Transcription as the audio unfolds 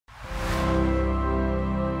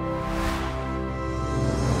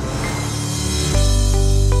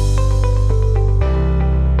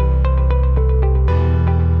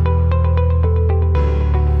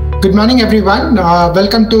Good morning, everyone.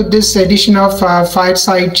 Welcome to this edition of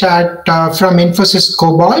Fireside Chat from Infosys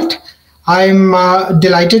Cobalt. I'm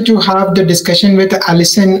delighted to have the discussion with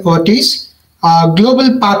Allison Ortiz,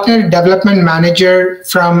 Global Partner Development Manager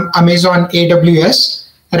from Amazon AWS,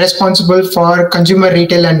 responsible for consumer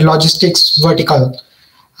retail and logistics vertical.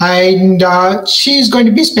 And she is going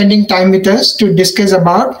to be spending time with us to discuss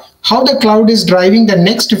about how the cloud is driving the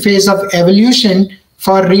next phase of evolution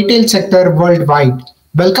for retail sector worldwide.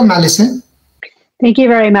 Welcome, Allison. Thank you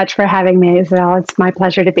very much for having me, Ezhil. It's my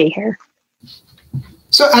pleasure to be here.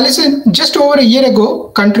 So, Allison, just over a year ago,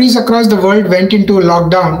 countries across the world went into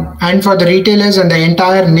lockdown, and for the retailers and the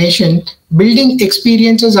entire nation, building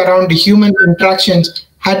experiences around human interactions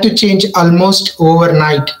had to change almost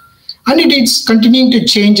overnight. And it is continuing to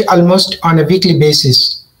change almost on a weekly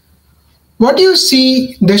basis. What do you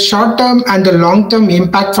see the short-term and the long-term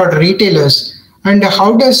impact for retailers, and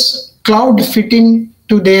how does cloud fit in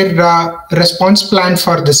to their response plan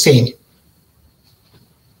for the same?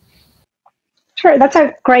 Sure, that's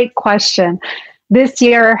a great question. This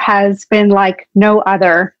year has been like no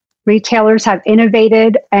other. Retailers have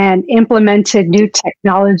innovated and implemented new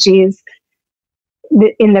technologies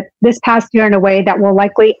this past year in a way that will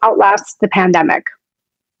likely outlast the pandemic.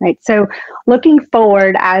 Right. So looking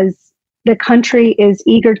forward, as the country is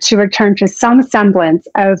eager to return to some semblance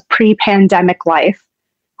of pre-pandemic life,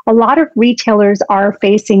 a lot of retailers are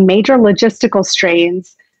facing major logistical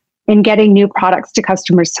strains in getting new products to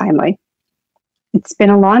customers timely. It's been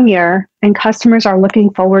a long year, and customers are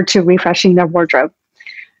looking forward to refreshing their wardrobe.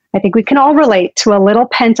 I think we can all relate to a little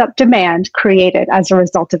pent-up demand created as a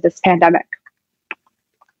result of this pandemic.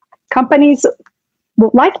 Companies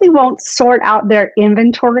likely won't sort out their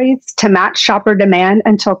inventories to match shopper demand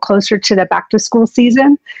until closer to the back-to-school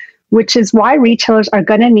season, which is why retailers are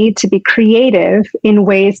going to need to be creative in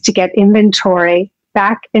ways to get inventory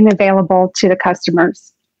back and available to the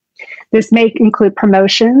customers. This may include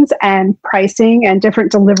promotions and pricing and different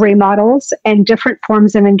delivery models and different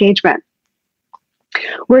forms of engagement.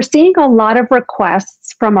 We're seeing a lot of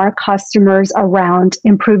requests from our customers around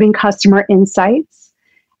improving customer insights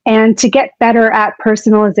and to get better at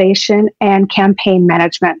personalization and campaign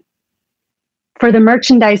management. For the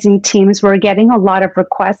merchandising teams, we're getting a lot of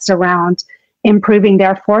requests around improving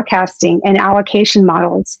their forecasting and allocation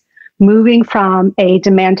models, moving from a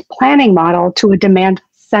demand planning model to a demand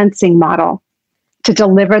sensing model to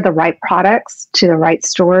deliver the right products to the right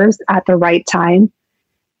stores at the right time,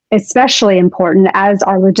 especially important as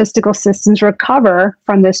our logistical systems recover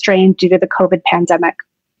from the strain due to the COVID pandemic.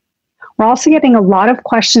 We're also getting a lot of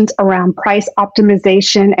questions around price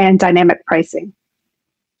optimization and dynamic pricing.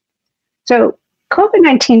 So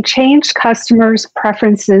COVID-19 changed customers'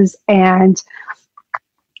 preferences and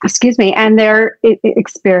their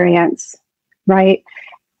experience, right?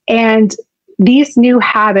 And these new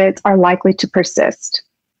habits are likely to persist.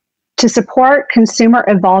 To support consumer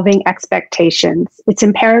evolving expectations, it's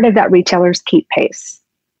imperative that retailers keep pace.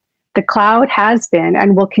 The cloud has been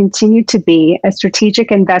and will continue to be a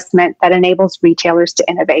strategic investment that enables retailers to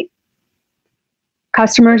innovate.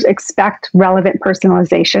 Customers expect relevant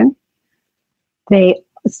personalization.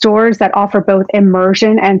 Stores that offer both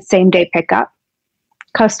immersion and same-day pickup.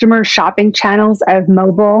 Customer shopping channels of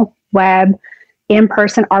mobile, web,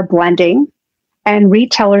 in-person are blending, and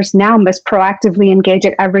retailers now must proactively engage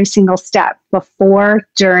at every single step before,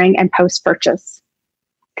 during, and post-purchase.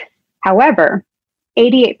 However,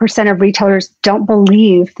 88% of retailers don't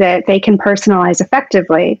believe that they can personalize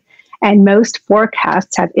effectively, and most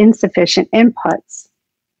forecasts have insufficient inputs.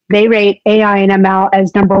 They rate AI and ML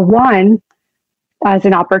as number one as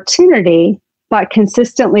an opportunity, but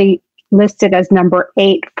consistently listed as number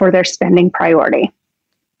 8 for their spending priority.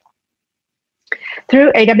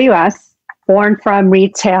 Through AWS, born from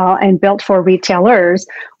retail and built for retailers,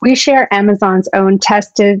 we share Amazon's own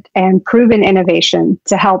tested and proven innovation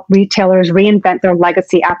to help retailers reinvent their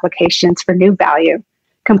legacy applications for new value,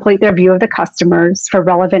 complete their view of the customers for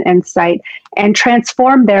relevant insight, and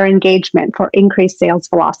transform their engagement for increased sales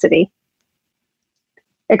velocity.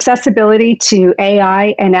 Accessibility to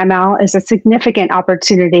AI and ML is a significant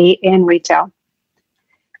opportunity in retail.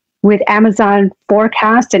 With Amazon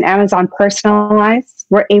Forecast and Amazon Personalize,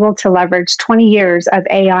 we're able to leverage 20 years of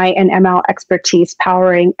AI and ML expertise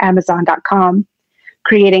powering Amazon.com,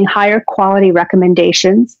 creating higher quality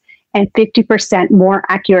recommendations and 50% more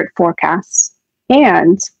accurate forecasts.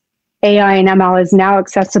 And AI and ML is now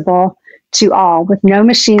accessible to all with no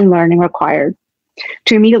machine learning required,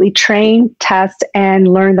 to immediately train, test, and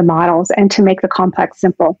learn the models, and to make the complex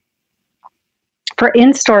simple. For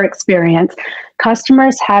in-store experience,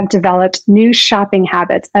 customers have developed new shopping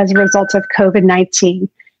habits as a result of COVID-19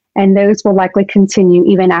 and those will likely continue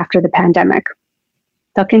even after the pandemic.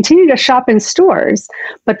 They'll continue to shop in stores,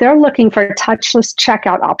 but they're looking for touchless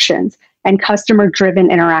checkout options and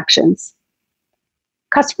customer-driven interactions.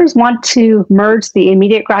 Customers want to merge the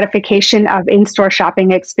immediate gratification of in-store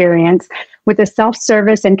shopping experience with the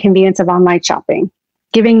self-service and convenience of online shopping,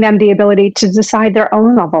 giving them the ability to decide their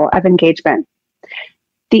own level of engagement.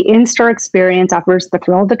 The in-store experience offers the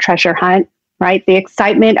thrill of the treasure hunt, right? The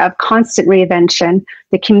excitement of constant reinvention,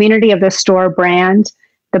 the community of the store brand,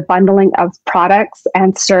 the bundling of products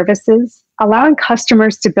and services, allowing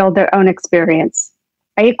customers to build their own experience.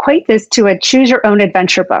 I equate this to a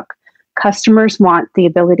choose-your-own-adventure book. Customers want the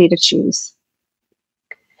ability to choose.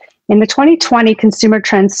 In the 2020 Consumer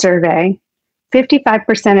Trends Survey,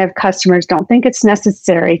 55% of customers don't think it's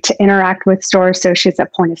necessary to interact with store associates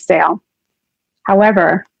at point of sale.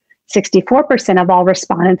 However, 64% of all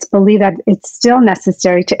respondents believe that it's still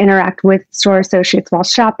necessary to interact with store associates while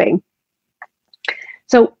shopping.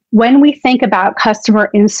 So when we think about customer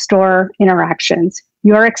in-store interactions,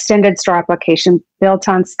 your extended store application built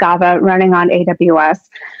on Scava running on AWS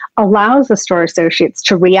allows the store associates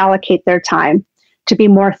to reallocate their time to be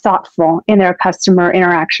more thoughtful in their customer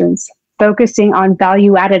interactions, focusing on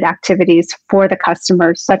value-added activities for the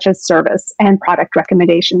customers, such as service and product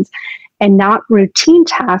recommendations, and not routine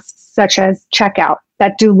tasks such as checkout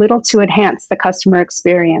that do little to enhance the customer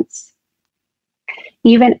experience.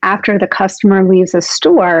 Even after the customer leaves a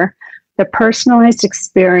store, the personalized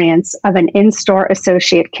experience of an in-store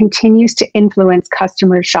associate continues to influence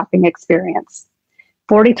customers' shopping experience.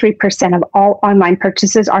 43% of all online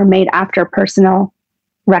purchases are made after personal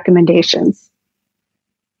recommendations.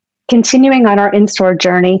 Continuing on our in-store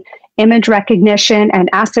journey, image recognition and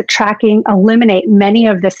asset tracking eliminate many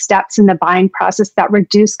of the steps in the buying process that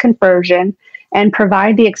reduce conversion and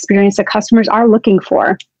provide the experience that customers are looking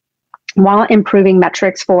for, while improving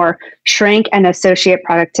metrics for shrink and associate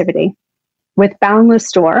productivity. With Boundless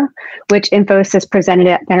Store, which Infosys presented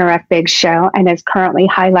at NRF Big Show and is currently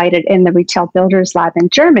highlighted in the Retail Builders Lab in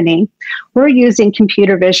Germany, we're using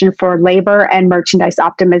computer vision for labor and merchandise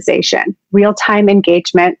optimization, real-time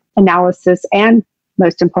engagement, analysis, and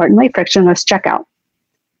most importantly, frictionless checkout.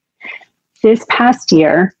 This past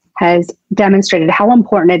year has demonstrated how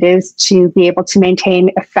important it is to be able to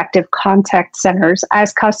maintain effective contact centers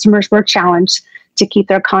as customers were challenged to keep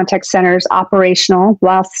their contact centers operational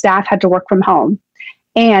while staff had to work from home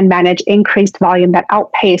and manage increased volume that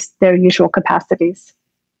outpaced their usual capacities.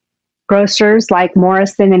 Grocers like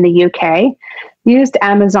Morrison in the UK used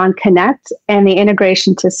Amazon Connect and the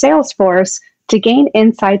integration to Salesforce to gain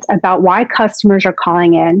insights about why customers are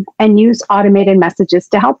calling in and use automated messages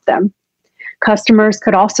to help them. Customers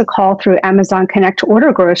could also call through Amazon Connect to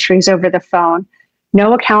order groceries over the phone.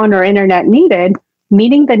 No account or internet needed,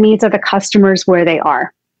 meeting the needs of the customers where they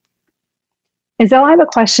are. Ezhil, I have a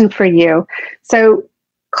question for you. So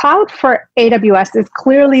cloud for AWS is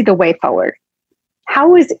clearly the way forward.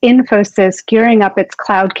 How is Infosys gearing up its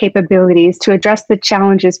cloud capabilities to address the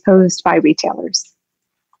challenges posed by retailers?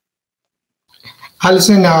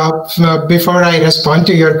 Allison, before I respond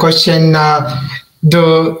to your question,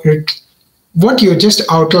 what you just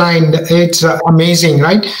outlined, it's amazing,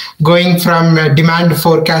 right? Going from demand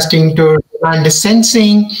forecasting to demand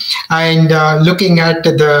sensing and looking at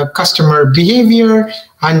the customer behavior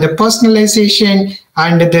and the personalization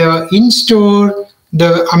and the in-store,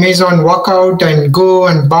 the Amazon Walkout and Go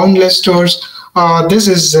and Boundless stores. This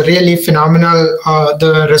is really phenomenal,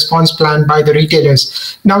 the response plan by the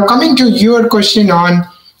retailers. Now, coming to your question on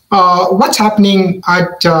what's happening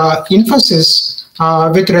at Infosys,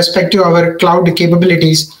 with respect to our cloud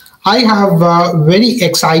capabilities, I have very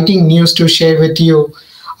exciting news to share with you.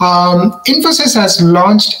 Infosys has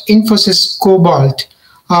launched Infosys Cobalt.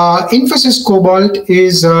 Infosys Cobalt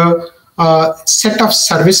is a set of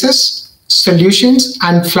services, solutions,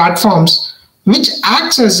 and platforms which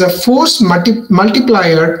acts as a force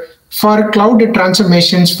multiplier for cloud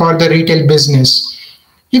transformations for the retail business.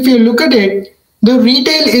 If you look at it, the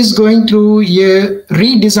retail is going through a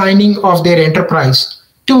redesigning of their enterprise.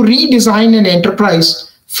 To redesign an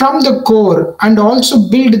enterprise from the core and also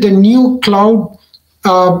build the new cloud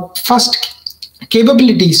first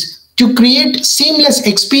capabilities to create seamless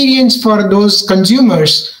experience for those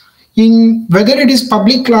consumers in whether it is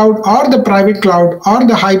public cloud or the private cloud or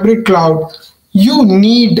the hybrid cloud, you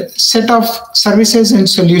need set of services and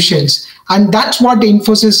solutions. And that's what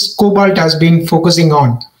Infosys Cobalt has been focusing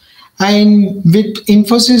on. And with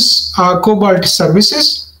Infosys Cobalt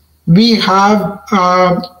services, we have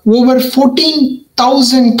over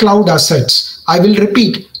 14,000 cloud assets. I will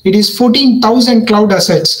repeat, it is 14,000 cloud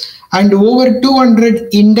assets and over 200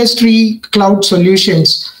 industry cloud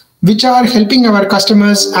solutions which are helping our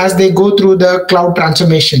customers as they go through the cloud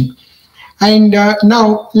transformation. And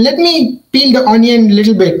now let me peel the onion a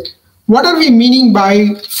little bit. What are we meaning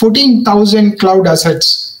by 14,000 cloud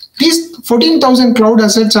assets? These 14,000 cloud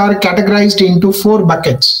assets are categorized into 4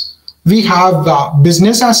 buckets. We have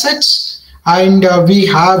business assets, and we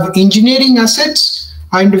have engineering assets,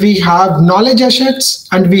 and we have knowledge assets,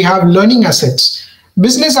 and we have learning assets.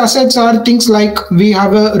 Business assets are things like we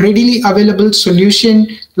have a readily available solution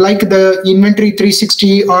like the Inventory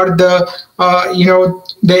 360 or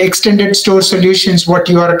the extended store solutions, what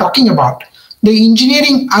you are talking about. The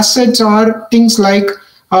engineering assets are things like,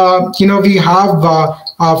 we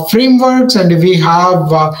have frameworks, and we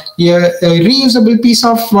have a reusable piece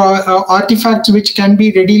of artifacts which can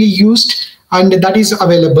be readily used, and that is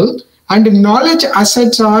available. And knowledge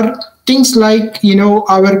assets are things like,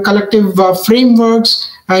 our collective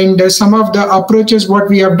frameworks and some of the approaches what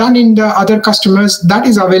we have done in the other customers, that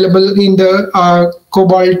is available in the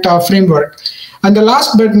Cobalt framework. And the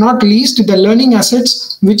last but not least, the learning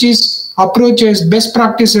assets, which is approaches, best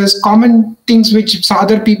practices, common things which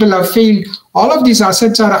other people have failed. All of these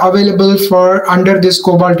assets are available for under this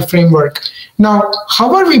Cobalt framework. Now,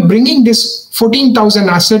 how are we bringing this 14,000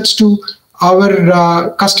 assets to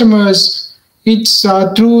our customers? It's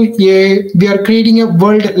through we are creating a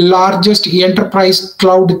world largest enterprise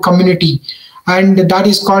cloud community, and that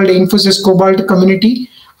is called Infosys Cobalt community.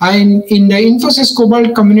 And in the Infosys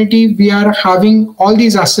Cobalt community, we are having all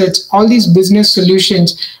these assets, all these business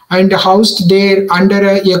solutions, and housed there under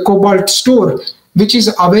a Cobalt store, which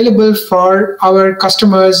is available for our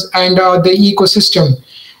customers and the ecosystem.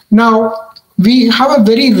 Now, we have a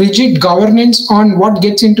very rigid governance on what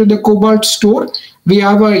gets into the Cobalt store. We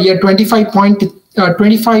have a 25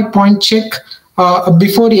 point check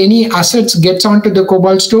before any assets gets onto the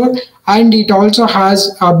Cobalt store, and it also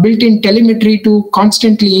has built-in telemetry to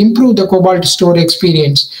constantly improve the Cobalt store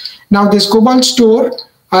experience. Now, this Cobalt store,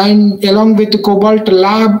 and along with the Cobalt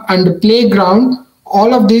lab and the playground,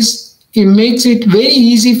 all of this, it makes it very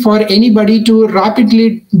easy for anybody to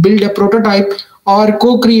rapidly build a prototype or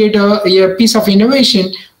co-create a piece of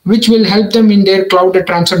innovation which will help them in their cloud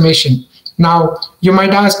transformation. Now, you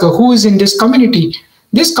might ask, who is in this community?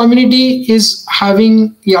 This community is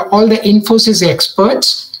having all the Infosys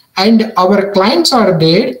experts, and our clients are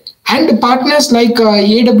there, and partners like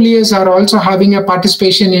AWS are also having a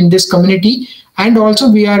participation in this community. And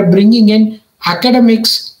also we are bringing in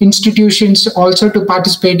academics, institutions also to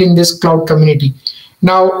participate in this cloud community.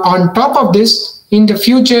 Now, on top of this, in the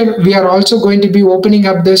future, we are also going to be opening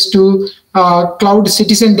up this to cloud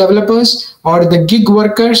citizen developers, or the gig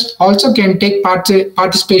workers also can take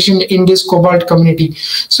participation in this Cobalt community.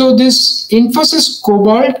 So this Infosys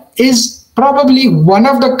Cobalt is probably one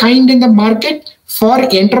of the kind in the market for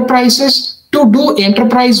enterprises to do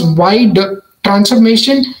enterprise-wide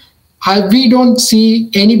transformation. We don't see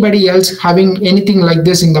anybody else having anything like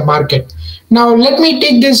this in the market. Now, let me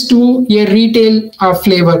take this to a retail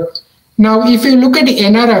flavor. Now, if you look at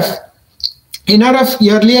NRF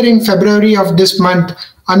earlier in February of this month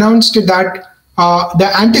announced that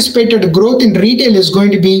the anticipated growth in retail is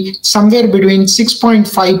going to be somewhere between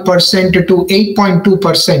 6.5% to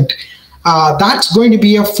 8.2%. That's going to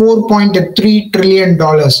be a $4.3 trillion.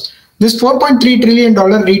 This $4.3 trillion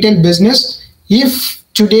retail business, if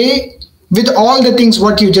today, with all the things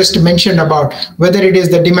what you just mentioned about, whether it is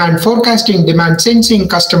the demand forecasting, demand sensing,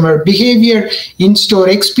 customer behavior, in-store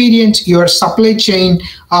experience, your supply chain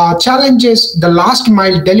challenges, the last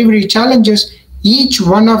mile delivery challenges, each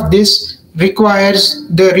one of this requires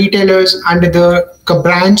the retailers and the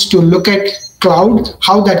brands to look at cloud,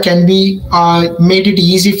 how that can be made it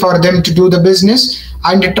easy for them to do the business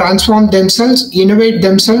and transform themselves, innovate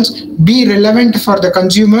themselves, be relevant for the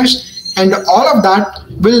consumers. And all of that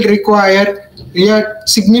will require a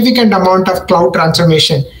significant amount of cloud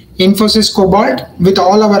transformation. Infosys Cobalt, with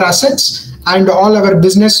all our assets and all our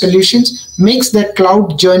business solutions, makes that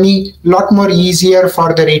cloud journey a lot more easier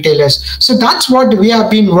for the retailers. So that's what we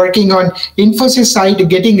have been working on Infosys side,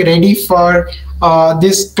 getting ready for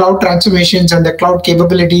this cloud transformations and the cloud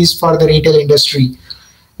capabilities for the retail industry.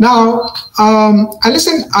 Now,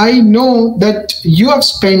 Allison, I know that you have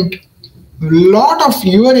spent lot of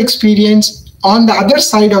your experience on the other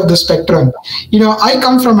side of the spectrum. I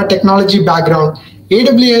come from a technology background.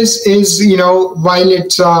 AWS is, while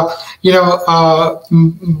it's,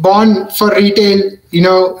 born for retail,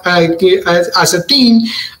 as a team,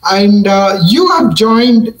 and you have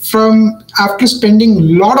joined from after spending a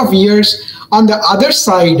lot of years on the other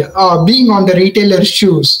side, being on the retailer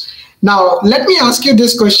shoes. Now, let me ask you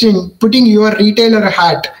this question, putting your retailer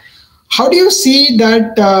hat. How do you see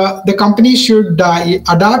that the company should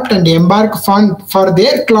adapt and embark for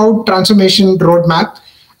their cloud transformation roadmap?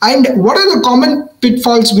 And what are the common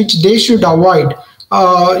pitfalls which they should avoid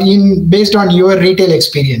based on your retail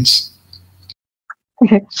experience?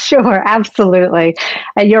 Sure, absolutely.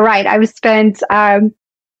 You're right. I've spent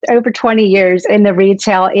over 20 years in the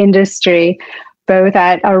retail industry, both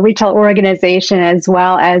at a retail organization as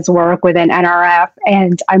well as work within NRF.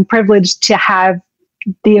 And I'm privileged to have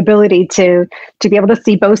the ability to be able to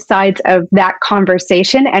see both sides of that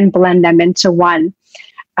conversation and blend them into one.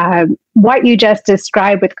 What you just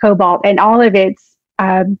described with Cobalt and all of its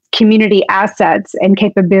community assets and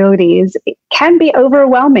capabilities can be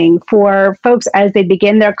overwhelming for folks as they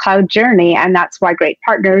begin their cloud journey. And that's why great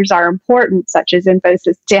partners are important, such as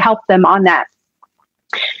Infosys, to help them on that.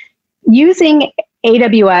 Using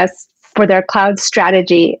AWS for their cloud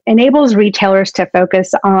strategy enables retailers to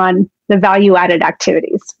focus on the value-added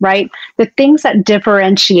activities, right? The things that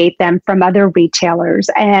differentiate them from other retailers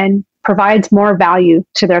and provides more value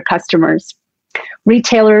to their customers.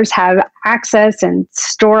 Retailers have access and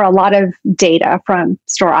store a lot of data from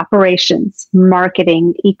store operations,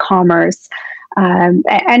 marketing, e-commerce,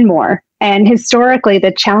 and more. And historically,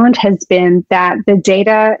 the challenge has been that the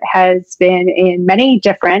data has been in many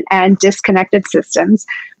different and disconnected systems,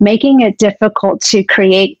 making it difficult to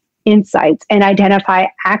create insights and identify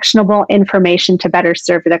actionable information to better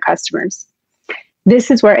serve the customers.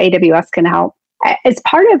 This is where AWS can help. As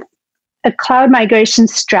part of a cloud migration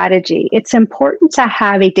strategy, it's important to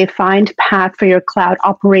have a defined path for your cloud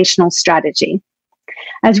operational strategy.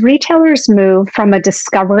 As retailers move from a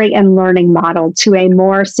discovery and learning model to a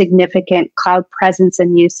more significant cloud presence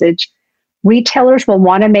and usage, retailers will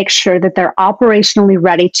want to make sure that they're operationally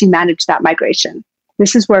ready to manage that migration.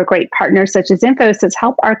 This is where great partners such as Infosys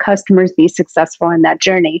help our customers be successful in that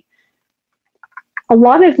journey. A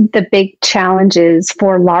lot of the big challenges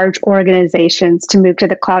for large organizations to move to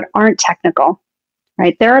the cloud aren't technical,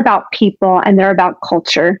 right? They're about people and they're about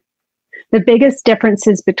culture. The biggest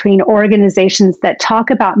differences between organizations that talk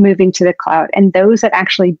about moving to the cloud and those that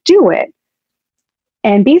actually do it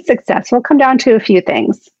and be successful come down to a few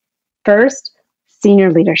things. First, senior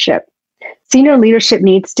leadership. Senior leadership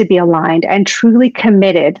needs to be aligned and truly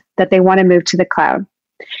committed that they want to move to the cloud.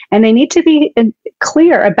 And they need to be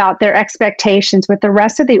clear about their expectations with the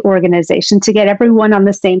rest of the organization to get everyone on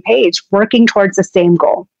the same page, working towards the same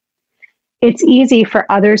goal. It's easy for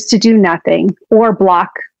others to do nothing or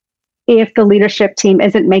block if the leadership team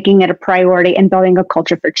isn't making it a priority and building a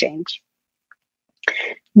culture for change.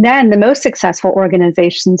 Then the most successful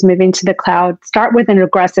organizations moving to the cloud start with an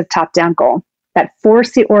aggressive top-down goal that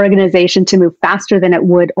force the organization to move faster than it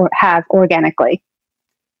would or have organically.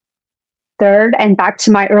 Third, and back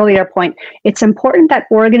to my earlier point, it's important that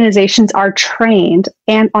organizations are trained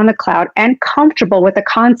and on the cloud and comfortable with the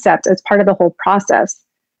concept as part of the whole process.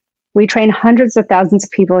 We train hundreds of thousands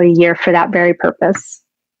of people a year for that very purpose.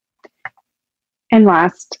 And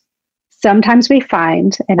last, sometimes we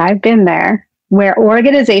find, and I've been there, where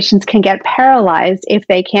organizations can get paralyzed if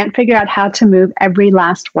they can't figure out how to move every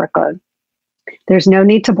last workload. There's no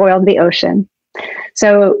need to boil the ocean.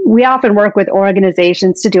 So we often work with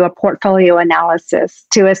organizations to do a portfolio analysis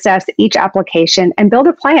to assess each application and build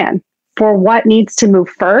a plan for what needs to move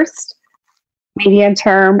first, medium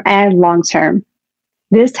term, and long term.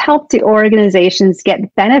 This helps the organizations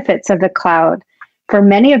get benefits of the cloud for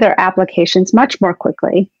many of their applications much more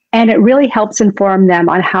quickly, and it really helps inform them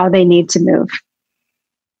on how they need to move.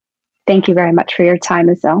 Thank you very much for your time,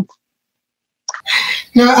 Ezhil.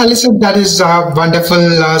 Now, Allison, that is a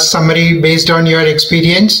wonderful summary based on your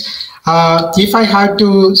experience. If I had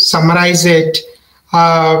to summarize it,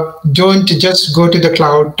 don't just go to the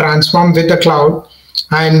cloud, transform with the cloud.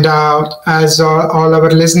 And as all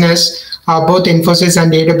our listeners, both Infosys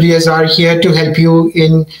and AWS are here to help you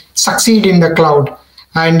in succeed in the cloud.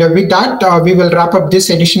 And with that, we will wrap up this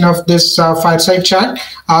edition of this Fireside Chat.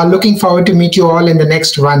 Looking forward to meet you all in the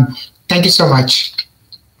next one. Thank you so much.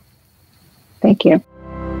 Thank you.